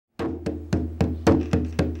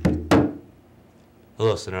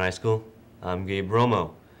Hello, Center High School. I'm Gabe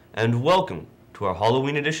Romo, and welcome to our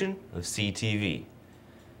Halloween edition of C-TV.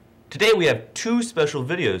 Today we have two special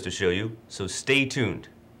videos to show you, so stay tuned.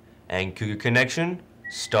 And Cougar Connection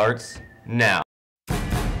starts now.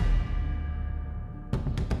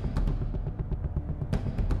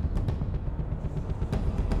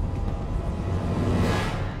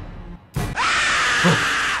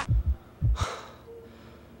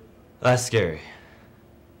 That's scary.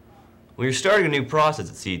 We are starting a new process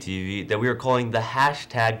at C-TV that we are calling the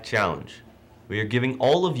hashtag challenge. We are giving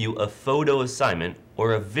all of you a photo assignment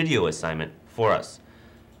or a video assignment for us.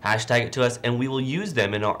 Hashtag it to us and we will use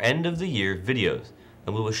them in our end of the year videos,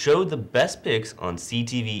 and we will show the best pics on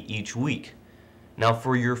C-TV each week. Now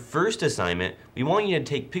for your first assignment, we want you to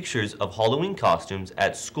take pictures of Halloween costumes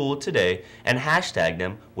at school today and hashtag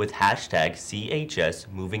them with hashtag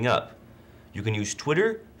CHSMovingUp. You can use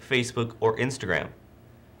Twitter, Facebook, or Instagram.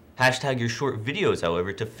 Hashtag your short videos,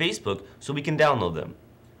 however, to Facebook so we can download them.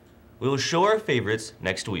 We will show our favorites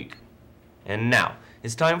next week. And now,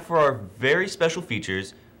 it's time for our very special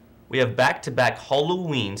features. We have back-to-back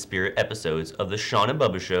Halloween spirit episodes of The Sean and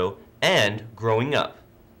Bubba Show and Growing Up.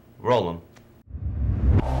 Roll 'em.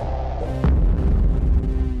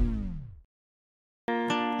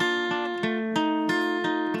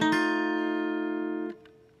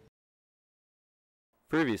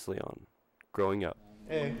 Previously on Growing Up.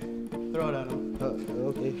 Hey, throw it at him.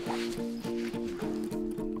 Okay.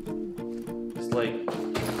 It's like,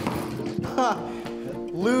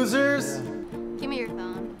 Losers! Give me your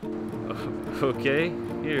phone. okay,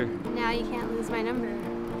 here. Now you can't lose my number.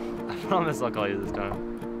 I promise I'll call you this time.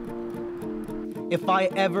 If I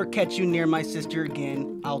ever catch you near my sister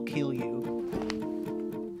again, I'll kill you.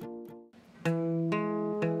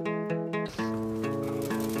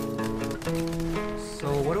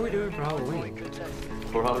 So what are we doing for Halloween?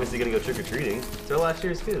 We're obviously gonna go trick-or-treating. So last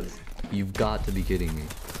year's kids. You've got to be kidding me.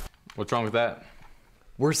 What's wrong with that?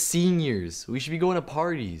 We're seniors. We should be going to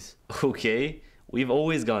parties. Okay, we've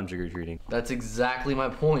always gone trick-or-treating. That's exactly my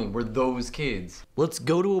point. We're those kids. Let's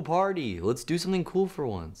go to a party. Let's do something cool for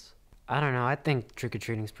once. I don't know, I think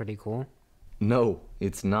trick-or-treating's pretty cool. No,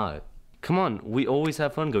 it's not. Come on, we always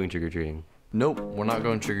have fun going trick-or-treating. Nope, we're not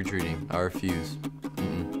going trick-or-treating. I refuse.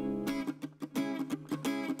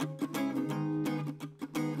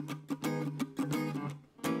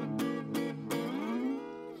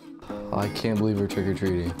 I can't believe we're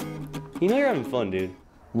trick-or-treating. You know you're having fun, dude.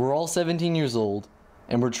 We're all 17 years old,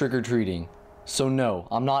 and we're trick-or-treating. So no,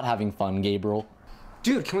 I'm not having fun, Gabriel.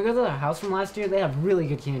 Dude, can we go to the house from last year? They have really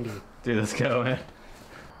good candy. Dude, let's go, man.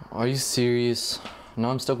 Are you serious? Now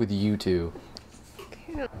I'm stuck with you two.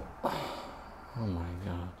 Oh my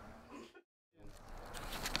god.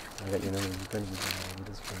 I got your number.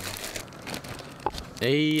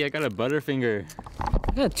 Hey, I got a Butterfinger.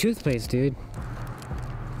 I got toothpaste, dude.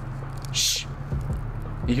 Shh!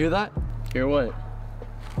 You hear that? Hear what?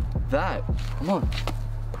 That. Come on.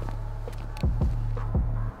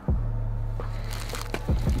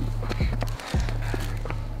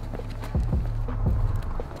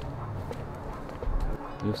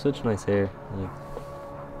 You have such nice hair. Like,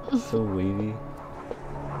 so wavy.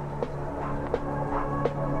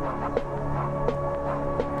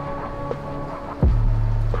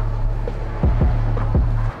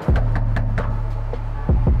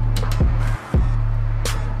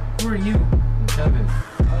 Who are you? Kevin.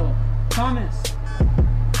 Oh, Thomas.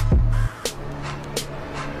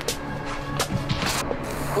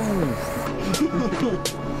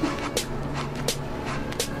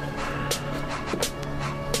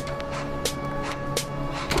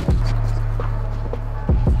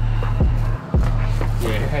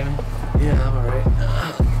 Yeah, I'm alright.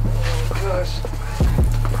 Oh gosh.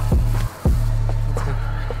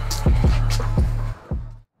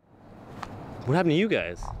 What happened to you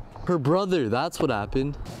guys? Her brother, that's what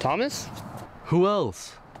happened. Thomas? Who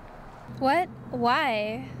else? What?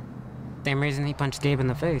 Why? Same reason he punched Gabe in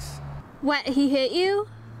the face. What, he hit you?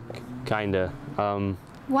 Kinda.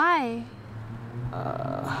 Why?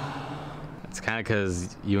 It's kind of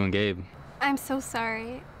because you and Gabe. I'm so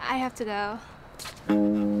sorry. I have to go.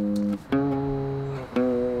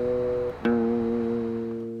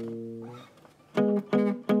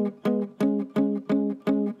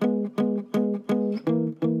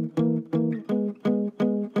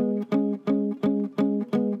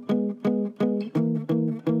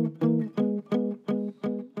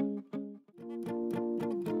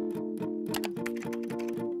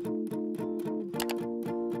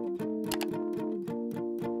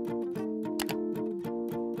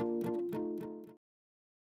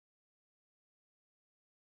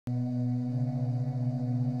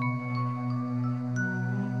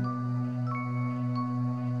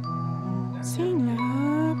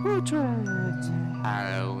 Senior portrait.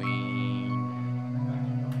 Halloween.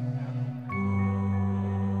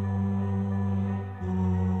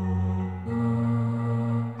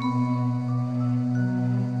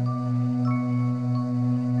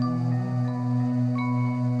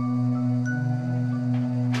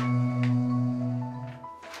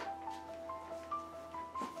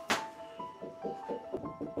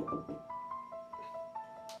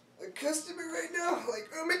 A customer right now? Like,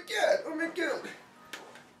 oh my god, oh my god.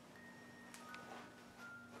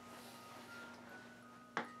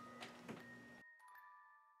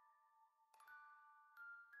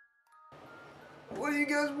 What do you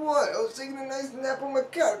guys want? I was taking a nice nap on my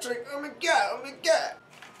couch, like, oh my god, oh my god.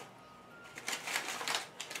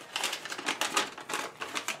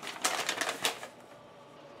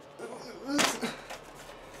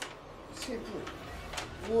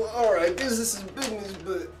 Well, alright, business is business,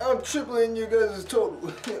 but I'm tripling your guys'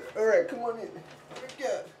 total. Alright, come on in. Oh my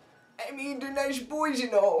god. I mean, they're nice boys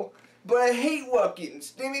and all, but I hate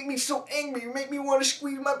walk-ins. They make me so angry, make me want to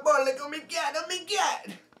squeeze my butt like, oh my god, oh my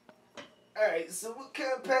god. Alright, so what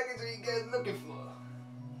kind of package are you guys looking for?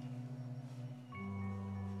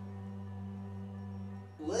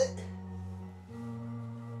 What?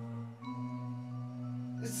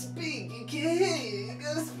 Speak, you can't hear you. You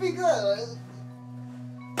gotta speak up.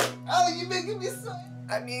 Oh, you making me so...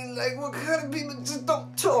 I mean, like, what kind of people just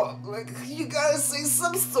don't talk? Like, you gotta say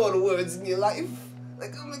some sort of words in your life.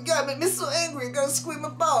 Like, oh my god, make me so angry, I gotta squeeze my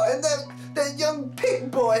ball. And that young pig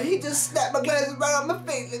boy, he just snapped my glasses right on my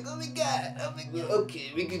face. Like, oh my god, oh my god.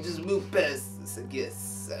 Okay, we can just move past this, I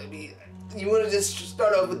guess. I mean, you wanna just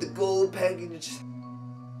start off with the gold package?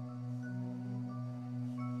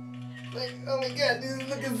 Like, oh my god, this is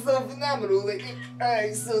looking so phenomenal. Like,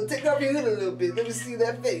 alright, so take off your hood a little bit. Let me see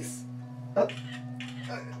that face. I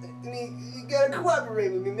mean, you gotta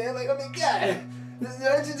cooperate with me, man. Like, oh my god. Why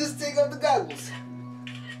don't you just take off the goggles?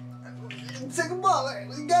 Take them off. Like,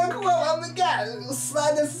 you gotta cooperate. Oh my god.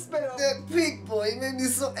 Slide that suspender off. That pig boy, he made me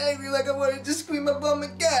so angry like I wanted to just scream up, oh my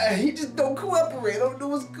god. He just don't cooperate. I don't know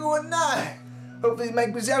what's going on. Hopefully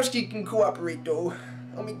Mike Wazowski can cooperate, though.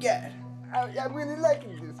 Oh my god. I'm really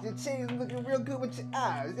liking this. Your chain is looking real good with your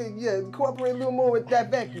eyes. Yeah, cooperate a little more with that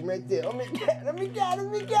vacuum right there. Oh my god, oh my god, oh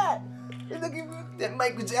my god. You're looking real... That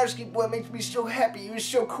Mike Wazowski boy makes me so happy. He was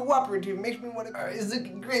so cooperative. Makes me want to... Alright, it's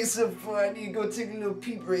looking great so far. I need to go take a little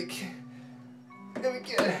pee break. Oh my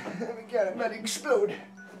god, oh my god, I'm about to explode.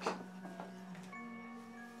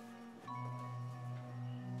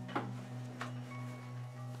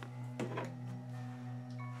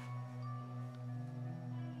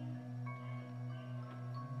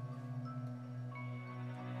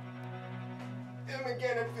 Oh my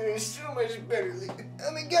god, I'm feeling so much better. Like,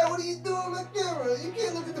 oh my god, what are you doing on my camera? You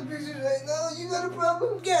can't look at the pictures right now. You got a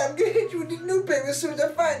problem? God, I'm gonna hit you with the newspaper as soon as I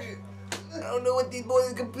find you. I don't know what these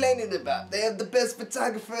boys are complaining about. They have the best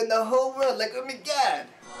photographer in the whole world. Like, oh my god.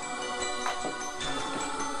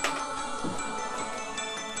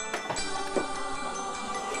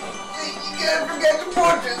 Hey, you gotta forget the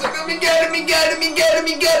portraits. Like, oh my god, oh my god, oh my god, oh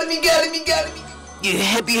my god, oh my god, oh my god, oh my god. Yeah,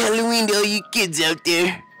 happy Halloween to all you kids out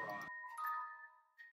there.